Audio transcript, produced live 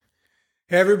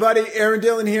Hey everybody, Aaron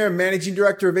Dillon here, Managing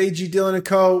Director of AG Dillon &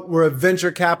 Co. We're a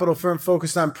venture capital firm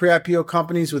focused on pre-IPO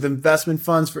companies with investment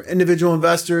funds for individual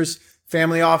investors,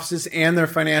 family offices, and their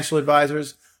financial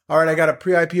advisors. All right, I got a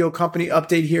pre-IPO company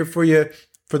update here for you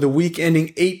for the week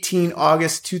ending 18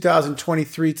 August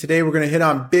 2023. Today we're going to hit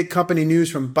on big company news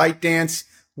from ByteDance,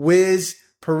 Wiz,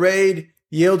 Parade,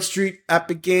 Yieldstreet,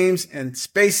 Epic Games, and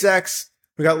SpaceX.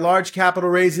 We got large capital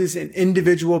raises and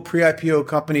individual pre-IPO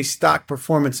company stock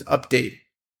performance update.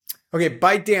 Okay,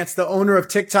 ByteDance, the owner of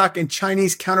TikTok and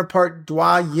Chinese counterpart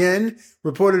Douyin,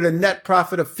 reported a net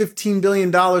profit of $15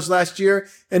 billion last year,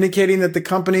 indicating that the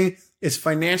company is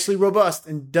financially robust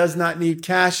and does not need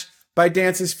cash.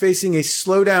 ByteDance is facing a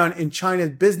slowdown in China's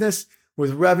business,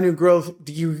 with revenue growth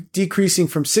decreasing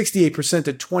from 68%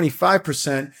 to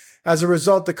 25%. As a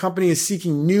result, the company is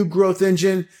seeking new growth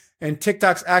engine, and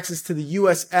TikTok's access to the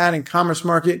U.S. ad and commerce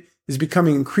market is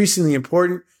becoming increasingly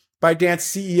important. ByteDance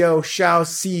CEO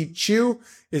Xiaoxi Chu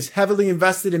is heavily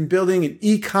invested in building an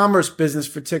e-commerce business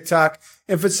for TikTok,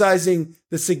 emphasizing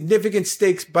the significant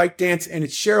stakes ByteDance and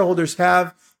its shareholders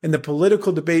have in the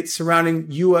political debate surrounding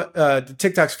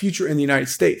TikTok's future in the United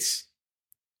States.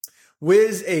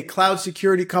 Wiz, a cloud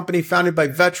security company founded by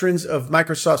veterans of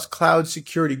Microsoft's cloud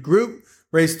security group,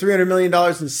 raised $300 million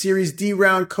in Series D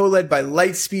round, co-led by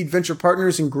Lightspeed Venture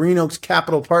Partners and Green Oaks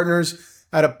Capital Partners,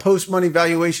 at a post-money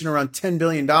valuation around $10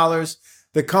 billion.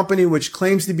 The company, which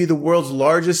claims to be the world's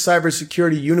largest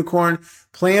cybersecurity unicorn,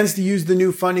 plans to use the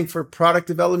new funding for product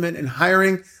development and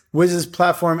hiring. Wiz's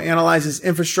platform analyzes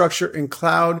infrastructure and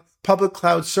public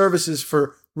cloud services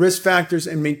for risk factors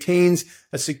and maintains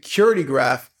a security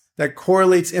graph that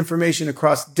correlates information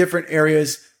across different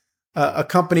areas a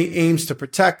company aims to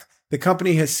protect. The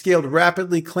company has scaled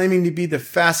rapidly, claiming to be the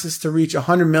fastest to reach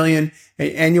 $100 million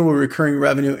in annual recurring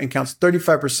revenue and counts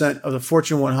 35% of the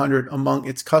Fortune 100 among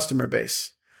its customer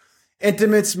base.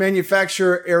 Intimates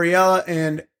manufacturer Ariella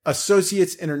and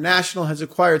Associates International has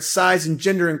acquired size and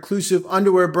gender inclusive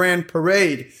underwear brand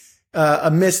Parade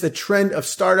amidst the trend of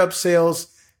startup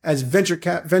sales as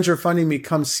venture funding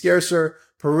becomes scarcer.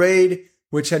 Parade,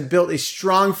 which had built a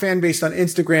strong fan base on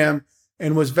Instagram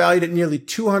and was valued at nearly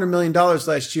 $200 million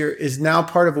last year, is now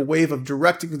part of a wave of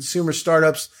direct-to-consumer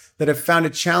startups that have found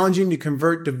it challenging to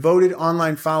convert devoted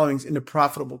online followings into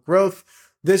profitable growth.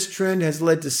 This trend has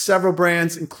led to several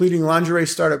brands, including lingerie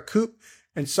startup Coop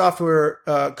and software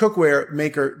cookware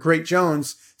maker Great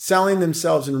Jones, selling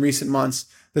themselves in recent months.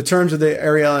 The terms of the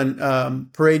Ariel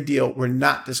and Parade deal were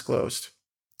not disclosed.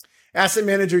 Asset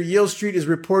manager Yieldstreet is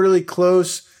reportedly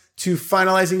close to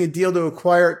finalizing a deal to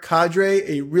acquire Cadre,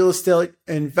 a real estate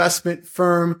investment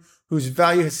firm whose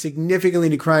value has significantly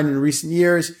declined in recent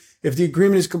years. If the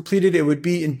agreement is completed, it would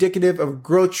be indicative of a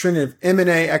growth trend of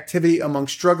M&A activity among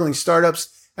struggling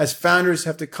startups, as founders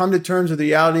have to come to terms with the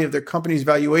reality of their company's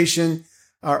valuation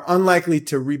are unlikely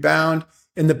to rebound.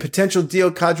 In the potential deal,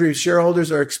 Cadre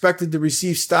shareholders are expected to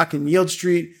receive stock in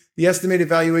Yieldstreet. The estimated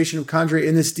valuation of Cadre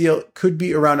in this deal could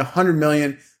be around $100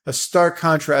 million, a stark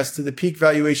contrast to the peak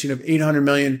valuation of $800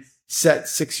 million set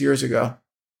 6 years ago.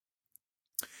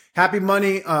 Happy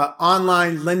Money,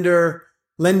 online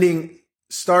lending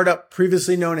startup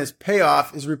previously known as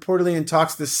Payoff, is reportedly in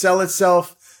talks to sell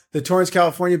itself. The Torrance,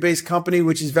 California-based company,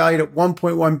 which is valued at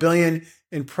 $1.1 billion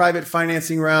in private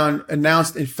financing round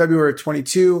announced in February of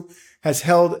 22, has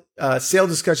held sale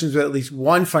discussions with at least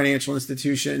one financial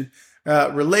institution.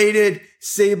 Related,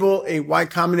 Sable, a Y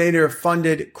Combinator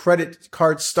funded credit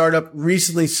card startup,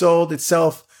 recently sold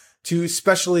itself to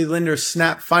specialty lender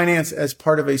Snap Finance as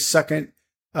part of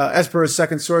as per a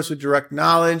second source with direct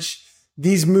knowledge.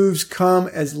 These moves come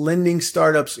as lending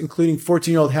startups, including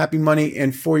 14-year-old Happy Money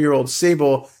and 4-year-old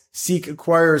Sable, seek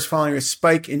acquirers following a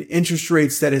spike in interest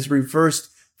rates that has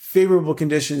reversed favorable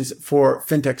conditions for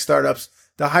fintech startups.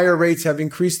 The higher rates have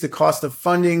increased the cost of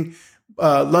funding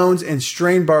loans and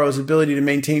strained borrowers' ability to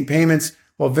maintain payments,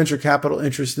 while venture capital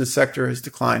interest in the sector has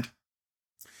declined.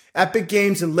 Epic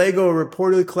Games and Lego are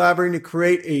reportedly collaborating to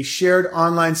create a shared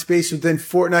online space within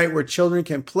Fortnite where children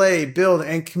can play, build,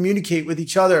 and communicate with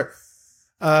each other.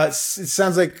 It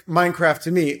sounds like Minecraft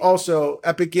to me. Also,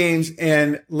 Epic Games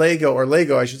and Lego,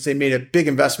 I should say, made a big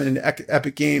investment in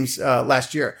Epic Games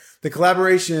last year. The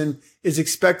collaboration is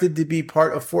expected to be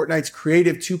part of Fortnite's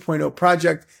Creative 2.0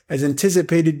 project, as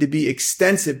anticipated to be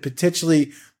extensive,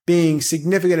 potentially being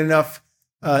significant enough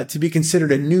to be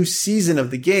considered a new season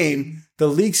of the game. The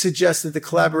leak suggests that the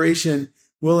collaboration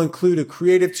will include a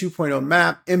Creative 2.0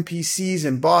 map, NPCs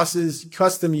and bosses,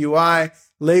 custom UI,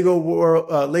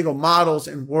 Lego models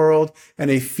and world, and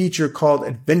a feature called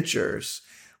Adventures.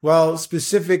 While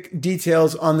specific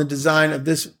details on the design of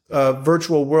this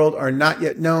virtual world are not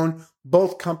yet known,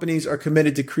 Both companies are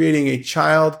committed to creating a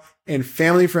child and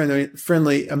family-friendly,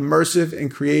 immersive,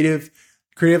 and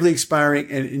creatively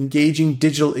inspiring and engaging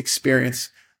digital experience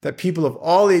that people of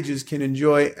all ages can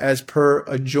enjoy as per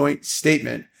a joint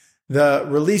statement. The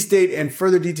release date and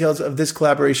further details of this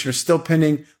collaboration are still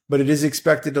pending, but it is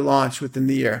expected to launch within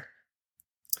the year.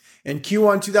 In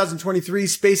Q1 2023,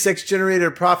 SpaceX generated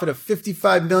a profit of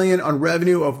 $55 million on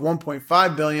revenue of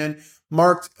 $1.5 billion,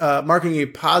 marking a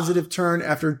positive turn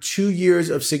after 2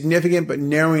 years of significant but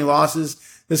narrowing losses.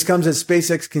 This comes as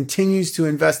SpaceX continues to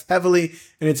invest heavily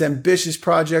in its ambitious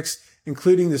projects,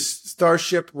 including the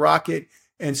Starship rocket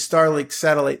and Starlink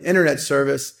satellite internet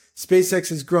service. SpaceX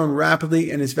has grown rapidly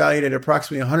and is valued at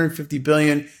approximately $150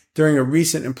 billion during a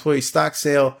recent employee stock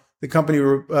sale. The company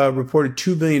reported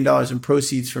 $2 billion in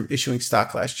proceeds from issuing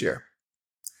stock last year.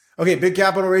 Okay, big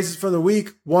capital raises for the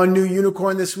week. One new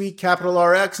unicorn this week. Capital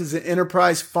RX is an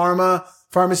enterprise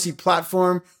pharmacy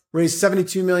platform. Raised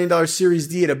 $72 million Series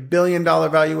D at $1 billion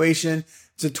valuation.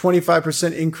 It's a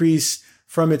 25% increase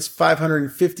from its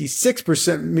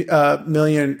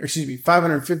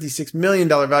 $556 million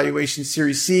valuation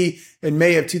Series C in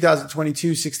May of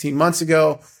 2022, 16 months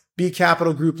ago. B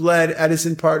Capital Group led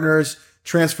Edison Partners,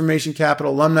 Transformation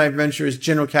Capital, Alumni Ventures,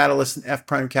 General Catalyst, and F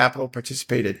Prime Capital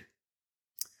participated.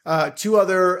 Two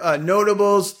other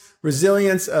notables.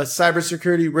 Resilience, a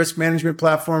cybersecurity risk management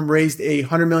platform, raised a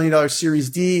 $100 million Series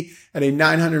D at a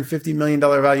 $950 million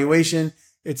valuation.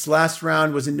 Its last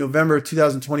round was in November of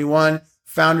 2021.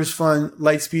 Founders Fund,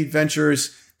 Lightspeed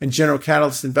Ventures, and General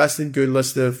Catalyst invested. Good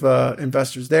list of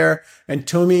investors there. And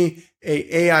Tomi,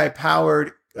 a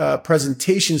AI-powered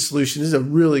presentation solution. This is a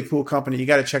really cool company. You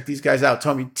got to check these guys out.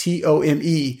 Tomi,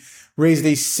 T-O-M-E, raised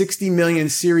a $60 million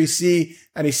Series C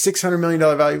at a $600 million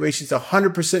valuation. It's a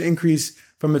 100% increase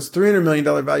from its $300 million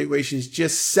valuations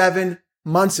just 7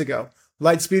 months ago.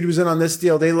 Lightspeed was in on this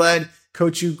deal. They led.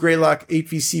 Kochu, Greylock,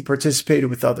 8VC participated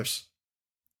with others.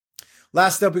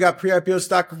 Last up, we got pre-IPO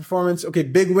stock performance. Okay,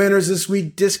 big winners this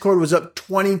week. Discord was up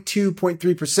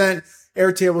 22.3%.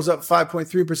 Airtable was up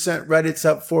 5.3%. Reddit's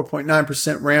up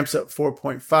 4.9%. Ramp's up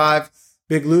 4.5%.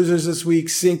 Big losers this week.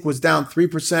 Sync was down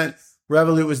 3%.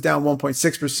 Revolut was down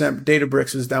 1.6%.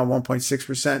 Databricks was down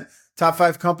 1.6%. Top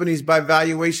 5 companies by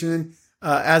valuation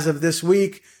as of this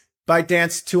week.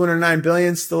 ByteDance, $209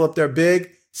 billion, still up there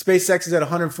big. SpaceX is at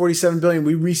 $147 billion.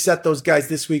 We reset those guys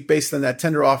this week based on that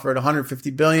tender offer at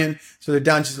 $150 billion. So they're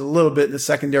down just a little bit in the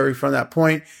secondary from that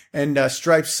point. And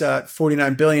Stripe's at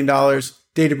 $49 billion.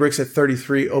 Databricks at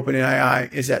 33.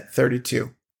 OpenAI is at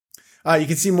 32. You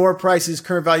can see more prices,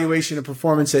 current valuation, and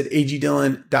performance at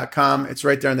agdillon.com. It's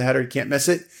right there in the header. You can't miss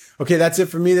it. Okay, that's it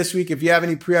for me this week. If you have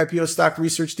any pre-IPO stock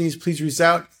research needs, please reach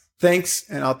out. Thanks,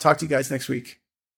 and I'll talk to you guys next week.